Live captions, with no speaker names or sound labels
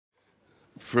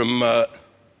From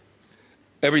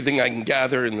everything I can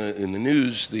gather in the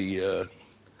news,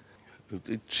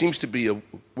 it seems to be a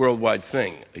worldwide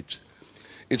thing.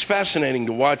 It's fascinating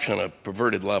to watch on a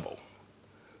perverted level,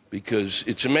 because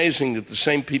it's amazing that the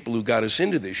same people who got us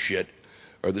into this shit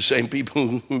are the same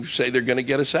people who say they're going to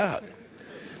get us out.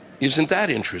 Isn't that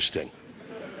interesting?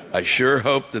 I sure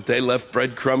hope that they left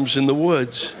breadcrumbs in the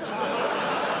woods.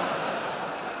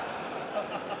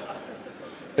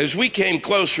 As we came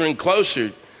closer and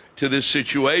closer to this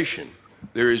situation,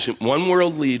 there isn't one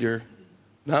world leader,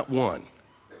 not one.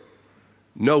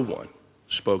 No one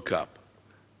spoke up.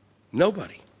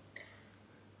 Nobody.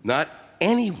 Not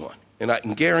anyone. And I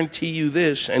can guarantee you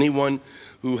this, anyone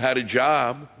who had a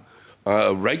job,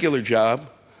 a regular job,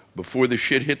 before the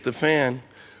shit hit the fan,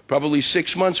 probably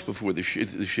 6 months before the shit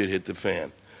hit the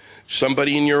fan,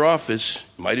 somebody in your office,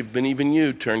 might have been even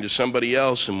you, turned to somebody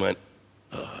else and went,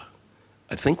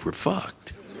 I think we're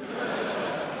fucked.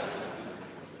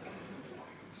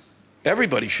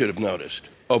 Everybody should have noticed.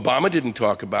 Obama didn't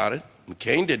talk about it.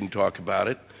 McCain didn't talk about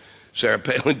it. Sarah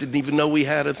Palin didn't even know we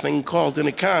had a thing called an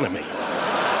economy.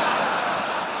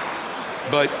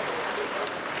 But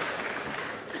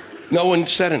no one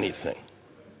said anything.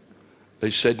 They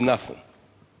said nothing.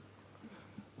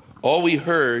 All we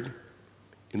heard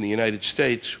in the United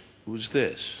States was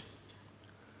this.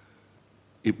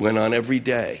 It went on every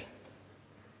day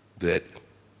that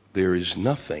there is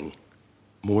nothing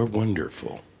more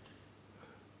wonderful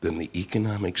than the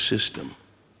economic system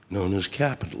known as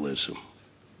capitalism.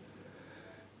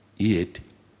 It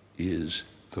is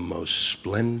the most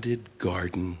splendid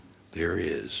garden there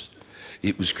is.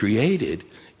 It was created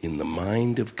in the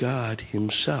mind of God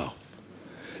himself,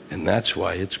 and that's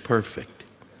why it's perfect.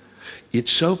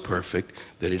 It's so perfect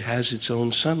that it has its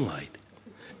own sunlight,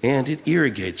 and it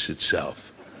irrigates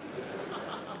itself.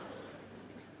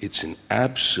 It's an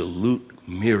absolute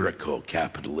miracle,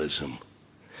 capitalism.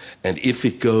 And if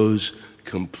it goes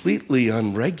completely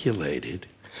unregulated,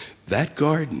 that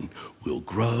garden will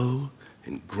grow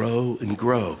and grow and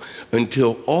grow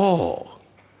until all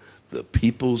the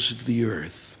peoples of the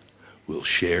earth will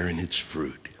share in its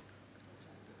fruit.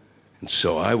 And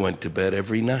so I went to bed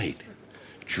every night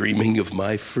dreaming of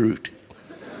my fruit.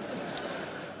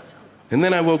 And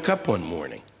then I woke up one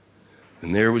morning,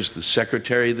 and there was the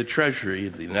Secretary of the Treasury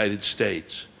of the United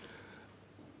States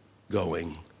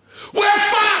going, "We're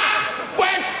fucked!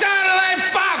 We're totally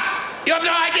fucked! You have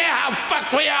no idea how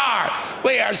fucked we are!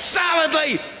 We are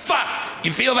solidly fucked!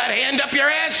 You feel that hand up your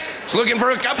ass? It's looking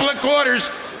for a couple of quarters.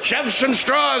 Shove some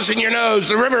straws in your nose.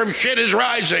 The river of shit is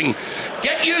rising.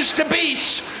 Get used to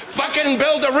beats. Fucking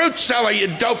build a root cellar, you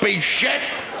dopey shit.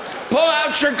 Pull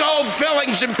out your gold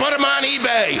fillings and put them on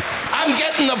eBay. I'm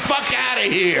getting the fuck out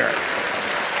of here."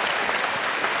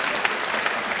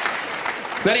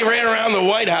 Then he ran around the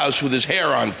White House with his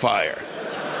hair on fire.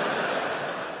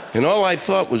 And all I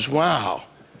thought was, wow,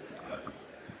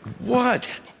 what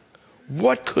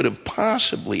could have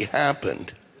possibly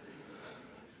happened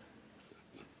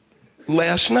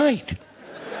last night?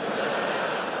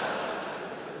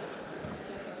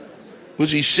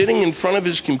 Was he sitting in front of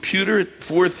his computer at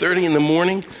 4:30 in the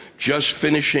morning, just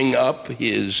finishing up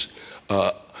his,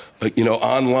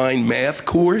 online math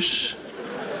course?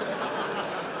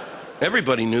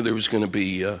 Everybody knew there was going to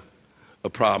be a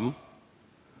problem.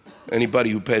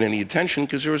 Anybody who paid any attention,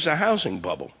 because there was a housing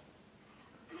bubble.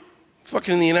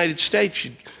 Fucking in the United States,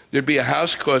 there'd be a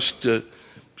house cost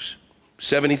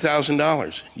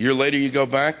 $70,000. A year later, you go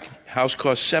back, house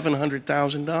cost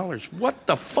 $700,000. What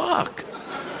the fuck?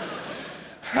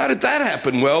 How did that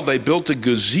happen? Well, they built a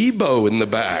gazebo in the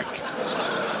back.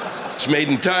 It's made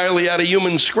entirely out of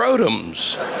human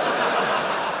scrotums.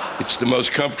 It's the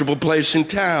most comfortable place in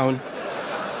town.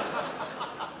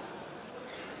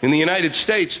 In the United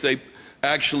States, they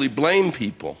actually blame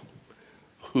people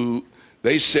who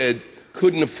they said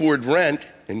couldn't afford rent,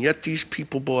 and yet these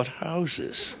people bought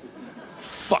houses.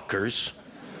 Fuckers.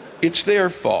 It's their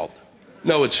fault.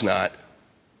 No, it's not.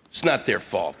 It's not their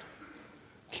fault.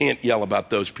 Can't yell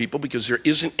about those people, because there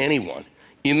isn't anyone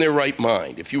in their right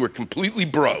mind. If you were completely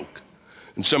broke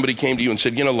and somebody came to you and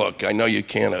said, look, I know you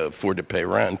can't afford to pay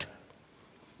rent.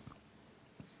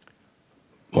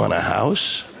 Want a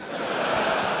house?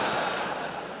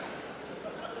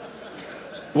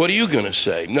 What are you going to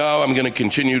say? No, I'm going to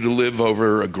continue to live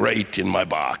over a grate in my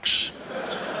box.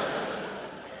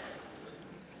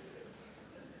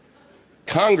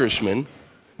 Congressmen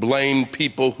blame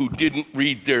people who didn't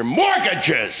read their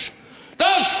mortgages.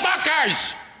 Those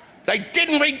fuckers! They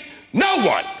didn't read. No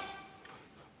one,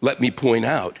 let me point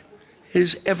out,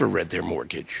 has ever read their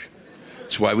mortgage.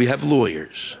 That's why we have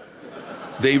lawyers.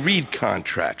 They read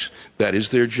contracts. That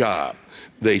is their job.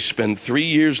 They spend 3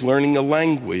 years learning a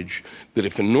language that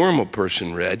if a normal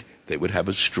person read, they would have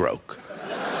a stroke.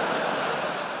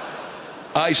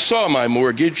 I saw my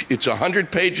mortgage. It's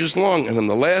 100 pages long, and on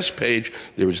the last page,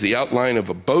 there was the outline of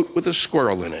a boat with a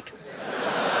squirrel in it.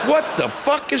 What the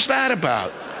fuck is that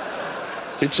about?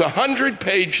 It's 100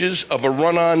 pages of a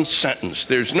run-on sentence.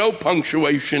 There's no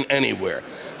punctuation anywhere.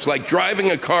 It's like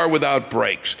driving a car without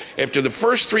brakes. After the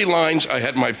first 3 lines, I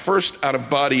had my first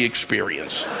out-of-body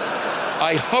experience.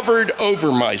 I hovered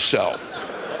over myself.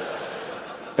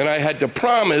 And I had to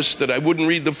promise that I wouldn't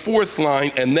read the 4th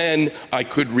line, and then I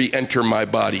could re-enter my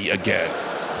body again.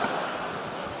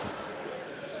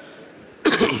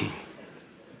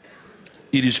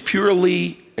 It is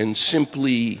purely and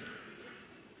simply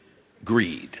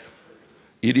greed.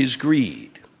 It is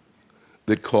greed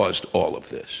that caused all of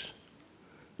this.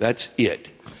 That's it.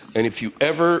 And if you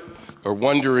ever are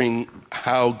wondering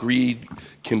how greed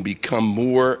can become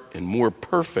more and more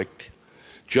perfect,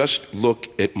 just look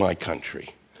at my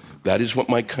country. That is what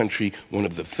my country, one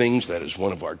of the things, that is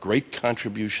one of our great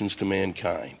contributions to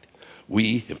mankind.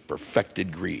 We have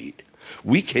perfected greed.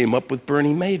 We came up with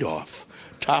Bernie Madoff.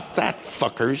 Top that,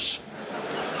 fuckers.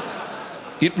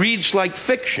 It reads like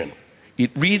fiction. It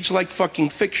reads like fucking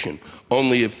fiction.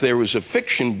 Only if there was a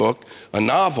fiction book, a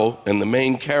novel, and the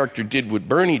main character did what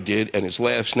Bernie did and his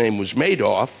last name was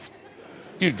Madoff,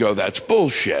 you'd go, that's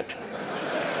bullshit.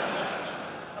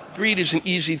 Greed is an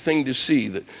easy thing to see.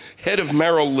 The head of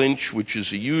Merrill Lynch, which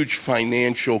is a huge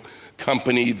financial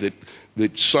company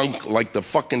that sunk like the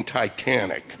fucking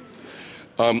Titanic,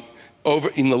 over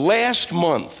in the last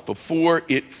month before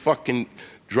it fucking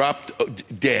dropped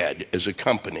dead as a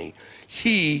company,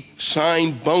 he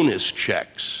signed bonus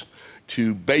checks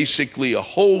to basically a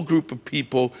whole group of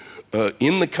people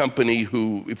in the company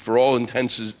who, for all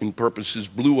intents and purposes,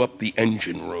 blew up the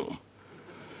engine room.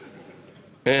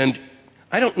 And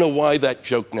I don't know why that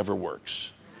joke never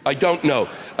works. I don't know.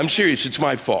 I'm serious, it's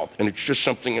my fault. And it's just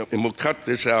something, and we'll cut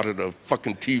this out of the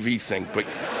fucking TV thing, but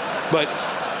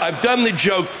I've done the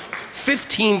joke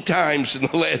 15 times in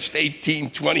the last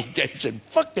 18, 20 days and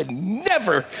fucking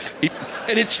never,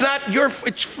 and it's not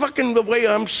it's fucking the way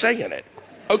I'm saying it.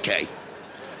 Okay,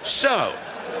 so.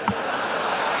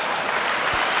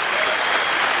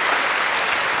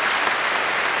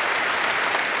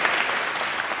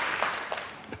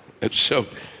 So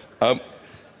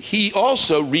he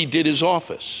also redid his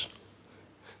office.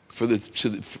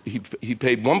 He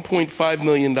paid $1.5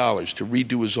 million to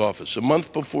redo his office a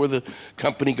month before the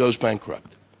company goes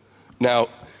bankrupt. Now,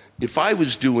 if I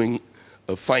was doing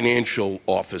a financial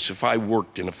office, if I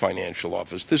worked in a financial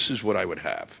office, this is what I would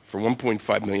have. For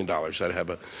 $1.5 million, I'd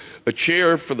have a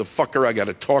chair for the fucker I got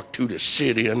to talk to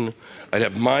sit in. I'd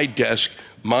have my desk,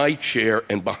 my chair,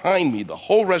 and behind me, the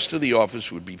whole rest of the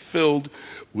office would be filled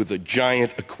with a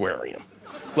giant aquarium,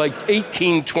 like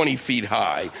 18, 20 feet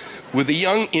high, with a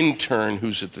young intern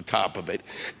who's at the top of it.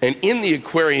 And in the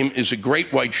aquarium is a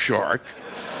great white shark.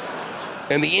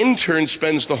 And the intern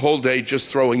spends the whole day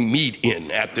just throwing meat in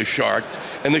at the shark.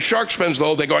 And the shark spends the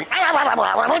whole day going,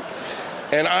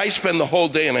 and I spend the whole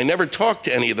day, and I never talk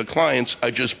to any of the clients,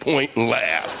 I just point and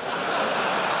laugh.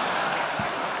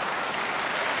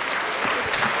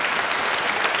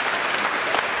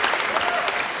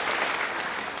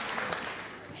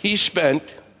 He spent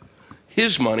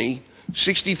his money,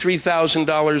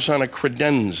 $63,000 on a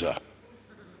credenza.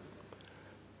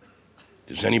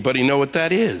 Does anybody know what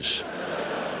that is?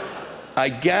 I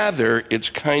gather it's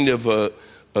kind of a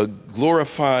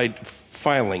glorified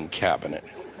filing cabinet.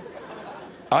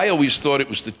 I always thought it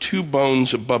was the 2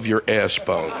 bones above your ass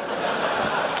bone.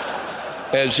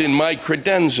 As in, my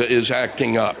credenza is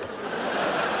acting up.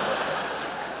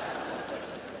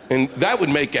 And that would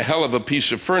make a hell of a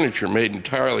piece of furniture made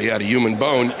entirely out of human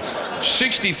bone.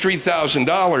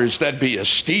 $63,000, that'd be a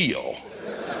steal.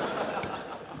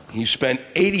 He spent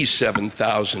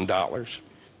 $87,000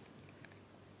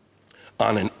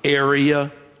 on an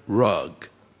area rug.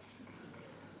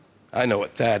 I know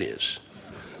what that is.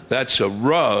 That's a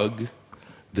rug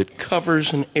that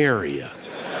covers an area.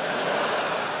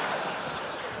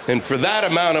 And for that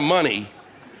amount of money,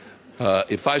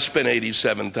 if I spent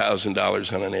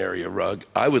 $87,000 on an area rug,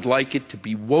 I would like it to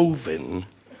be woven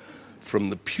from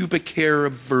the pubic hair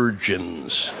of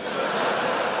virgins.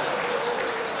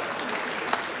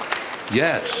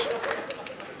 Yes.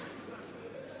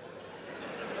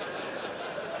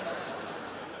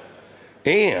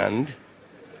 And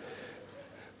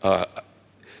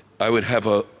I would have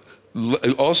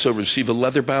also receive a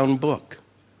leather-bound book.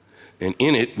 And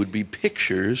in it would be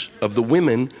pictures of the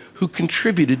women who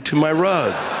contributed to my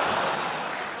rug.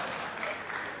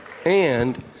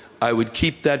 And I would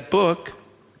keep that book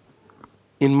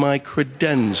in my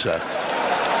credenza.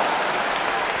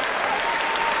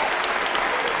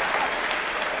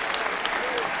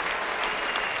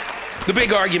 The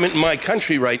big argument in my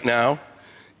country right now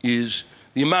is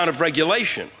the amount of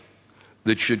regulation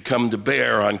that should come to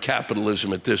bear on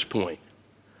capitalism at this point.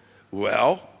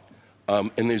 Well,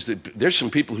 and there's some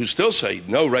people who still say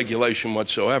no regulation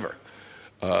whatsoever.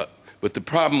 But the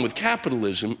problem with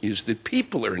capitalism is that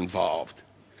people are involved.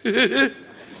 And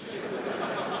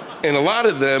a lot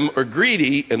of them are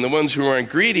greedy, and the ones who aren't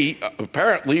greedy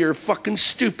apparently are fucking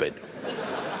stupid.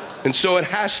 And so it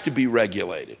has to be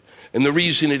regulated. And the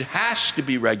reason it has to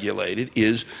be regulated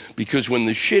is because when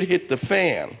the shit hit the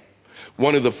fan,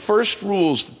 one of the first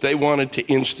rules that they wanted to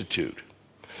institute,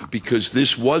 because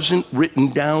this wasn't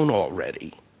written down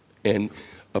already and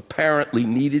apparently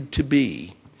needed to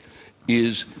be,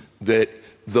 is that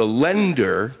the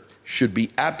lender should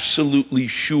be absolutely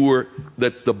sure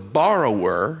that the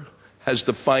borrower has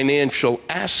the financial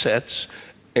assets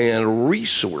and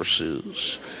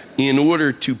resources in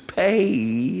order to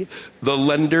pay the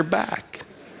lender back.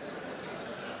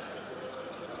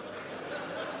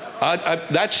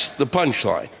 That's the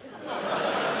punchline.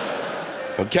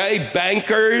 Okay,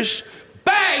 bankers,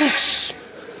 banks,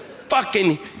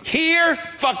 fucking here,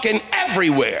 fucking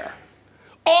everywhere.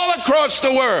 All across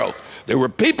the world. There were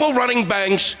people running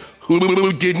banks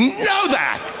who didn't know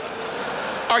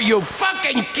that. Are you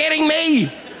fucking kidding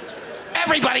me?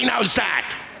 Everybody knows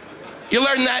that. You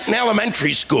learn that in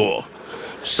elementary school.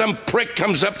 Some prick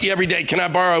comes up to you every day, can I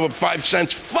borrow 5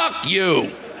 cents? Fuck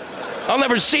you. I'll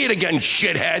never see it again,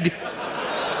 shithead.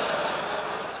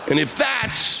 And if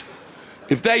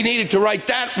they needed to write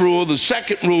that rule, the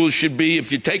second rule should be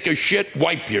if you take a shit,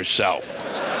 wipe yourself.